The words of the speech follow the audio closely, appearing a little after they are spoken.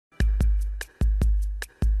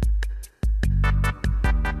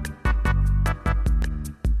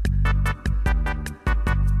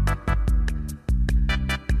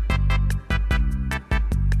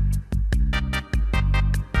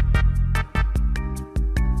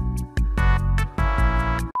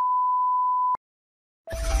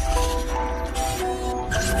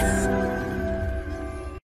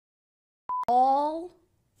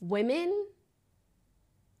women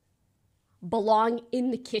belong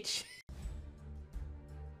in the kitchen.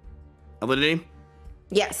 Alinity?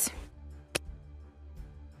 Yes.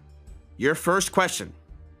 Your first question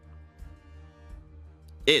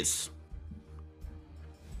is,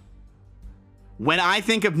 when I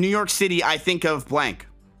think of New York City, I think of blank.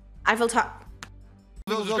 Eiffel Tower.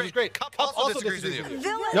 Village is great. Cup also disagrees with you.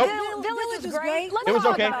 Village is great. It was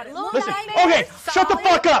okay. Listen, okay, shut the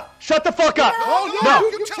fuck up. Shut the fuck up.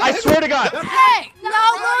 No, I swear to God. Hey, no,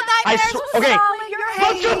 Little Nightmares was okay. solid. You're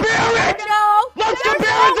Let's hating. compare it. No, Let's there's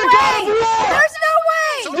compare no it to way. God of War. There's no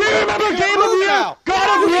way. Do you remember Game of the Year? God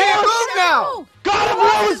of You can't War. move now. God of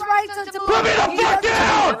War was. Put Put me the fuck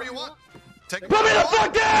down. Whatever you want. Take Put me the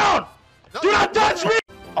fuck down. Do not touch me.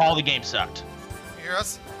 All the games sucked. You hear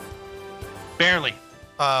us? Barely.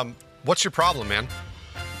 What's your problem, man?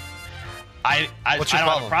 I What's your don't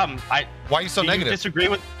have a problem. Why are you so negative? You disagree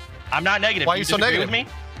with? I'm not negative. Why are Do you so disagree negative? With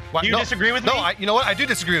me? Why, Do you disagree with me? No, you know what? I do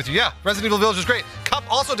disagree with you. Yeah, Resident Evil Village is great. Cup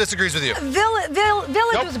also disagrees with you.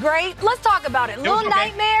 Village was great. Let's talk about it. Little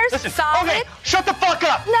Nightmares, solid. Okay, shut the fuck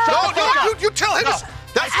up. No, You tell him.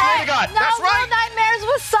 That's Hey, right. no, That's right. Little Nightmares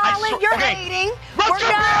was solid. You're hating. Let's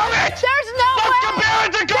compare it. There's no way. Let's compare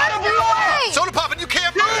it to God of War. Soda Poppin, you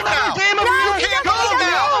can't You move remember now. Game of No, the Year? he can't doesn't go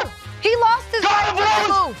now. move. He lost his God right of War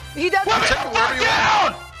to was- move. He doesn't. Put me Take the him wherever fuck you down.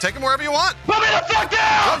 want. Take him wherever you want. Put me the fuck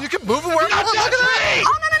down. No, you can move him wherever you Not want. Look at touch that. me.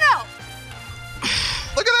 Oh, no.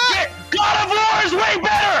 Look at that. God of War is way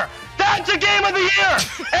better. That's a Game of the Year.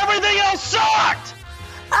 Everything else sucked.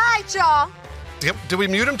 All right, y'all. Did we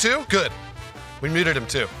mute him too? Good. We muted him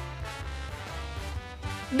too.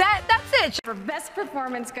 That's it. For best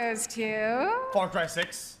performance goes to Far Cry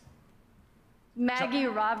 6. Maggie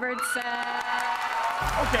Robertson.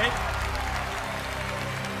 Okay.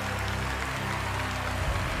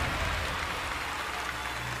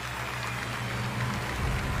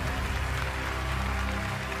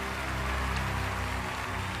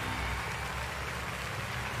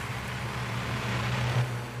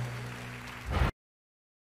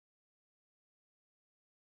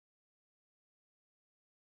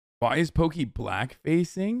 Why is Pokey black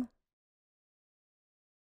facing?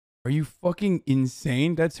 Are you fucking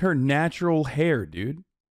insane? That's her natural hair, dude.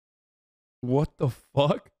 What the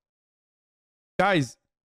fuck? Guys,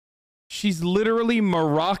 she's literally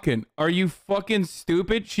Moroccan. Are you fucking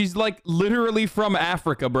stupid? She's like literally from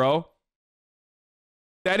Africa, bro.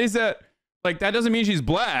 That is a... Like, that doesn't mean she's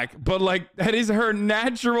black, but like, that is her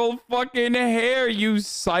natural fucking hair, you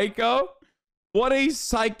psycho. What a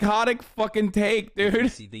psychotic fucking take,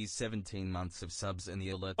 dude. See these 17 months of subs in the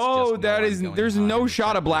alerts. Oh, that is... There's no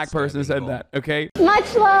shot a black person said that, okay?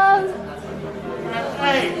 Much love.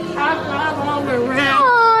 Hey, I'm on the round.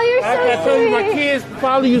 Oh, you're so I told you my sweet. kids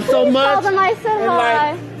follow you so Please much. tell them I said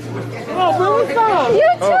hi. Oh, bro, what's up? You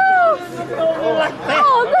too. Oh,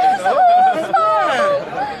 that's awesome.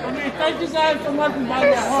 I mean, thank you guys so much for my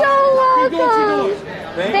You're so welcome.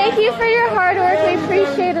 Thank you for your hard work. We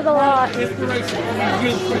appreciate it a lot. Inspiration for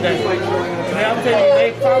you today. And I'm telling you,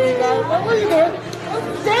 they follow you guys. What are you doing?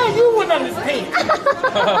 Damn, you wouldn't understand.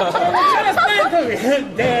 Understand to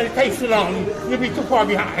me. Damn, it takes too long. You'll be too far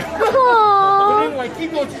behind. Aww. But anyway,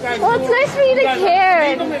 keep what you guys Well, doing. it's nice for you to care.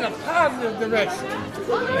 Lead them in a positive direction.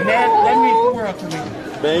 And that means the world to me.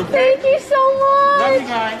 Thank you so much. Love you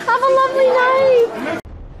guys. Have a lovely night.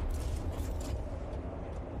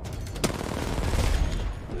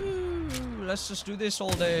 Let's just do this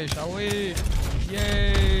all day, shall we?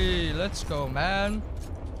 Yay! Let's go, man.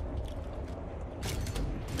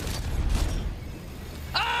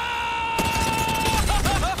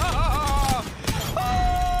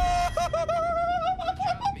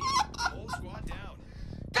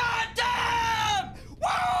 God damn!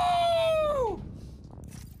 Woo!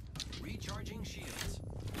 Recharging shields.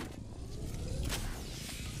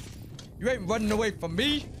 You ain't running away from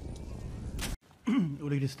me.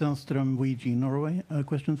 Ole Kristianström, VG Norway.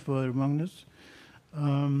 Question for Magnus.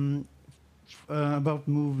 About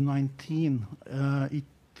move 19, it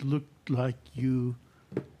looked like you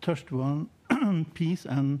touched one piece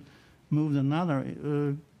and moved another.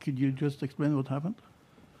 Could you just explain what happened?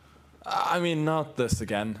 I mean, not this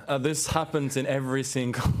again. This happens in every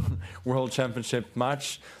single World Championship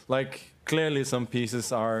match. Like, clearly some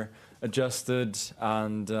pieces are adjusted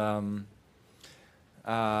and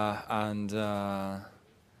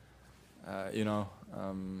you know,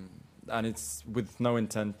 and it's with no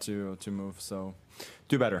intent to move. So,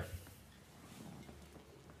 do better.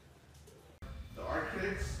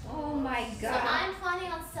 Oh my god. So I'm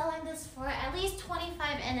planning on selling this for at least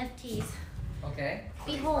 25 NFTs. Okay.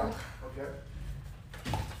 Behold. Okay.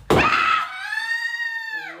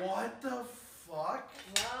 What the fuck?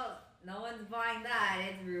 Well, no one's buying that.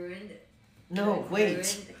 It's ruined. No, It's wait.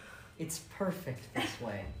 ruined. It's perfect this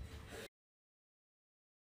way.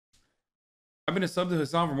 I've been a sub to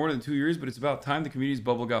Hassan for more than 2 years, but it's about time the community's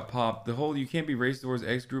bubble got popped. The whole "you can't be racist towards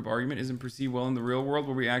X group" argument isn't perceived well in the real world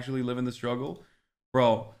where we actually live in the struggle.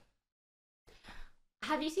 Bro.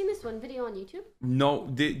 Have you seen this one video on YouTube? No,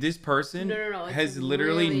 this person No. has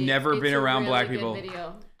literally never been around black people.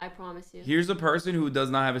 Video. I promise you. Here's a person who does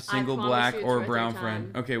not have a single black or worth brown your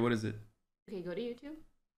friend. time. Okay, what is it? Okay, go to YouTube.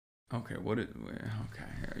 Okay, okay.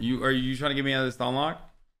 Are you trying to get me out of this thumb lock?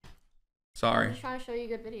 Sorry. I'm just trying to show you a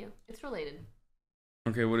good video. It's related.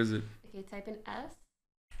 Okay, what is it? Okay, type in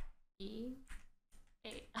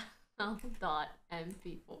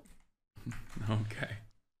SEAL.MP4. Okay.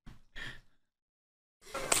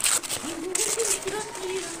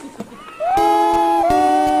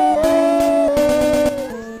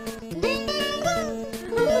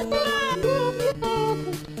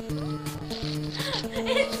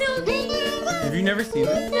 It's so good. Have you never seen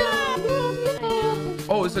this?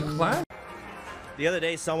 Oh, it's a class? The other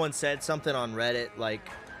day, someone said something on Reddit, like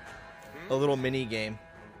a little mini game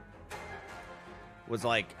was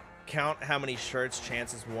like, count how many shirts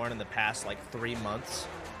Chance has worn in the past like 3 months.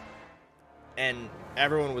 And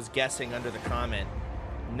everyone was guessing under the comment.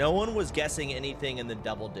 No one was guessing anything in the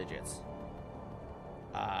double digits.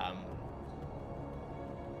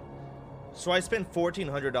 So I spent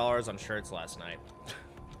 $1,400 on shirts last night.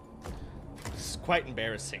 It's quite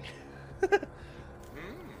embarrassing.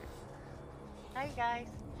 Hi guys.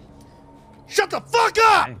 Shut the fuck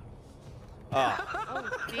up! Oh,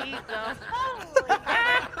 Jesus.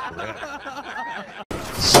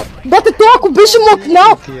 Bota toco, bicho louco,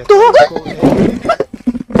 não!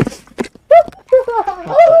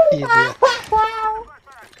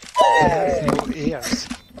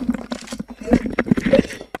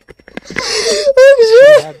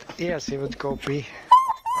 Yes, he would go pee.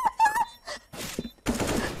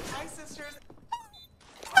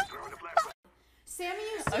 Sammy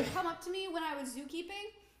used to come up to me when I was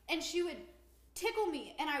zookeeping, and she would tickle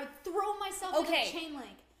me, and I would throw myself in a chain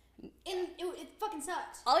link. And it fucking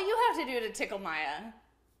sucked. All you have to do to tickle Maya,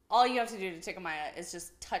 is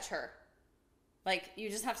just touch her. Like, you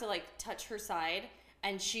just have to, like, touch her side,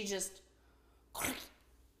 and she just... I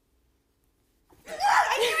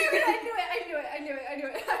knew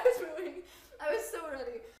it. I was so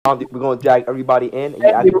ready. We're gonna drag everybody in. And you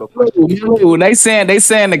ask them a question. They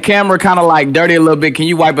saying the camera kind of like dirty a little bit. Can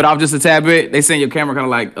you wipe it off just a tad bit? They saying your camera kind of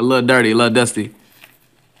like a little dirty, a little dusty.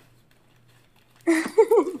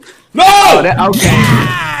 No! Okay.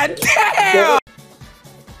 God damn!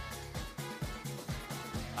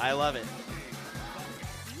 I love it.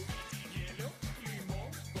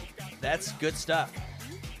 That's good stuff.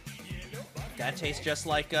 That tastes just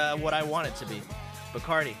like what I want it to be.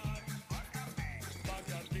 Bacardi.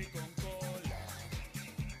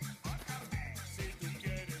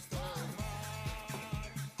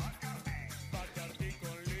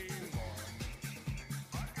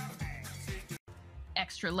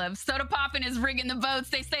 Extra love. Sodapoppin is rigging the votes.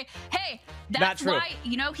 They say, hey, Not that's true. why,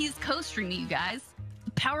 you know, he's co-streaming you guys.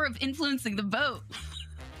 The power of influencing the vote.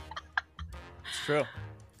 It's true.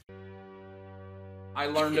 I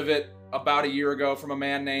learned of it about a year ago from a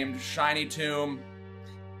man named Shiny Tomb,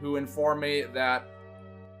 who informed me that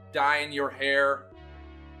dyeing your hair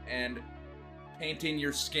and painting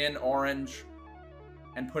your skin orange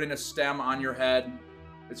and putting a stem on your head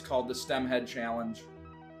is called the Stem Head Challenge.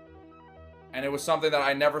 And it was something that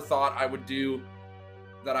I never thought I would do,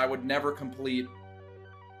 that I would never complete.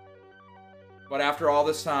 But after all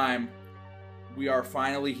this time, we are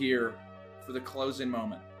finally here for the closing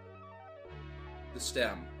moment. The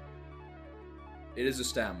stem. It is a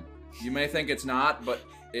stem. You may think it's not, but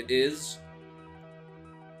it is.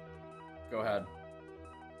 Go ahead.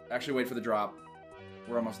 Actually, wait for the drop.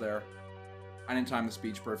 We're almost there. I didn't time the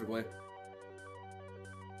speech perfectly.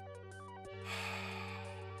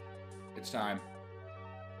 It's time.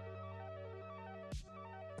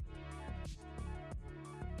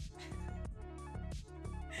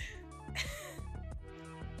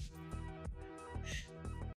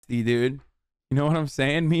 See, dude. You know what I'm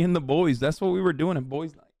saying? Me and the boys. That's what we were doing at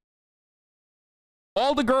boys' night.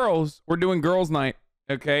 All the girls were doing girls' night,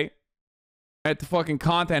 okay? At the fucking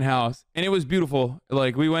content house. And it was beautiful.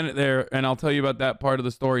 Like, we went there, and I'll tell you about that part of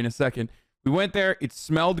the story in a second. We went there. It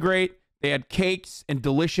smelled great. They had cakes and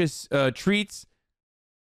delicious treats.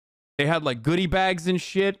 They had like goodie bags and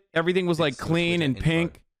shit. Everything was like clean and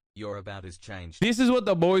pink. Your about is changed. This is what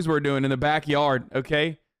the boys were doing in the backyard,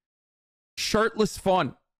 okay? Shirtless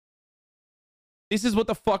fun. This is what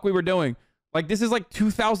the fuck we were doing. Like, this is like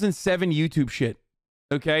 2007 YouTube shit.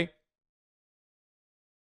 Okay?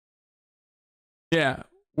 Yeah.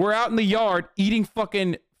 We're out in the yard eating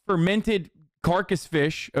fucking fermented carcass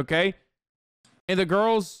fish, okay? And the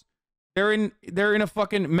girls, they're in a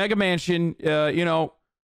fucking mega mansion, you know,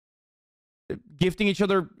 gifting each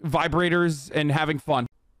other vibrators and having fun.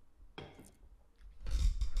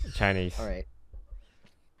 Chinese. All right.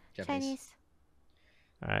 Chinese.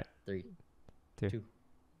 All right. 3, 2,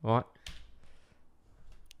 1.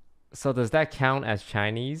 So does that count as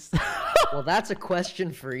Chinese? Well, that's a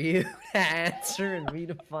question for you to answer and me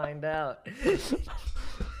to find out.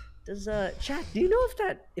 Does chat? Do you know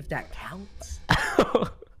if that counts?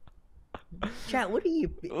 Chat, what do you?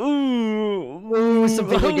 Ooh, some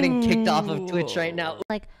people are getting kicked off of Twitch right now.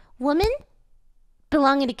 Like, woman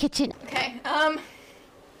belong in the kitchen. Okay,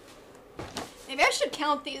 maybe I should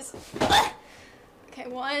count these. Okay,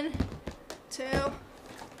 1, 2.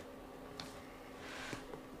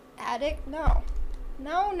 Addict? No.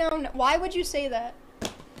 No, no, no. Why would you say that?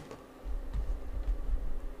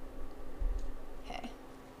 Okay.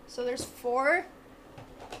 So there's 4,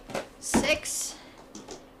 6,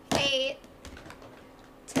 8,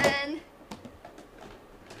 10,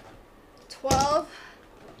 12,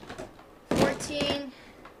 14,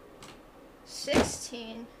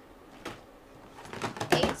 16,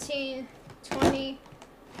 18, 20,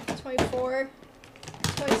 24,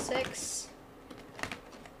 26,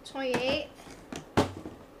 28,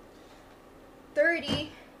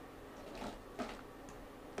 30,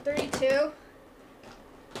 32,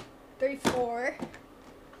 34,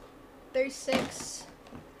 36,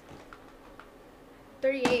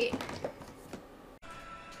 38.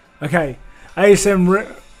 Okay,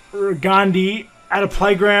 ASM Gandhi at a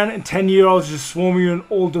playground and 10-year-olds just swarming you in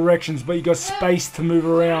all directions, but you got space to move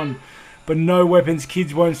around. But no weapons,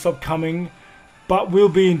 kids won't stop coming, but will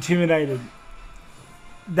be intimidated.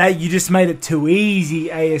 That you just made it too easy,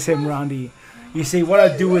 ASM Randy. You see, what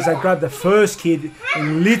I do is I grab the first kid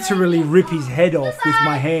and literally rip his head off with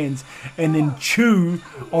my hands and then chew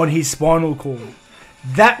on his spinal cord.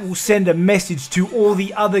 That will send a message to all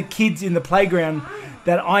the other kids in the playground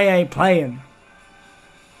that I ain't playing.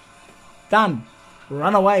 Done.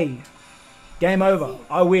 Run away. Game over.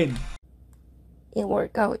 I win. It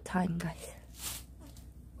workout time, guys.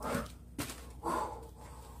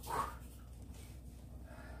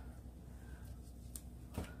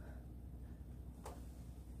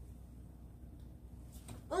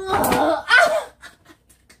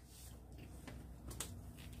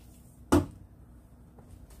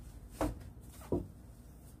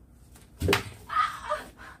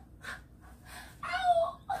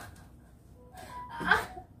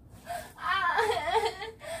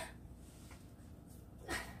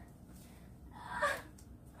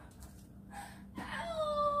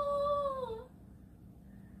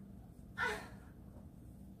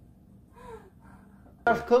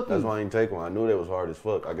 That's why I didn't take one. I knew they was hard as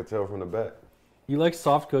fuck. I could tell from the back. You like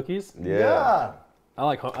soft cookies? Yeah. I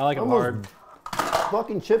like them hard.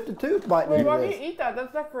 Fucking chipped a tooth biting. Wait, why do you eat that?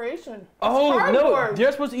 That's decoration. Oh it's no! cardboard.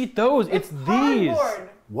 You're supposed to eat those. It's these. Cardboard.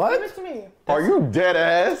 What? Give it to me. Are you dead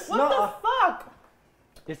ass? What the fuck?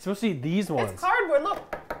 It's supposed to eat these ones. It's cardboard.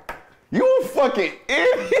 Look. You a fucking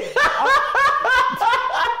idiot.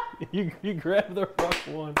 You grab the wrong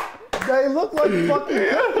one. They look like fucking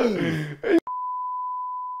cookies.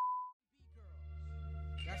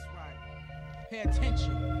 Pay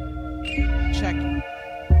attention. Check it.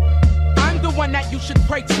 I'm the one that you should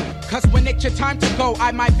pray to. Cause when it's your time to go,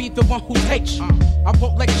 I might be the one who takes you. I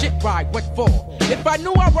won't let shit ride. What for? If I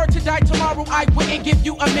knew I were to die tomorrow, I wouldn't give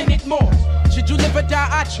you a minute more. Should you live or die,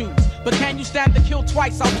 I choose. But can you stand the kill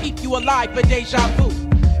twice? I'll keep you alive for deja vu.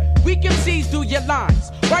 Weak MCs do your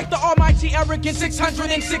lines. Write the almighty arrogant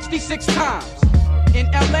 666 times. In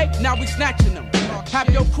LA, now we snatching them. Have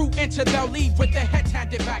your crew enter, they'll leave with their heads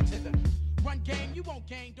handed back to them. Run game, you won't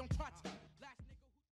gain.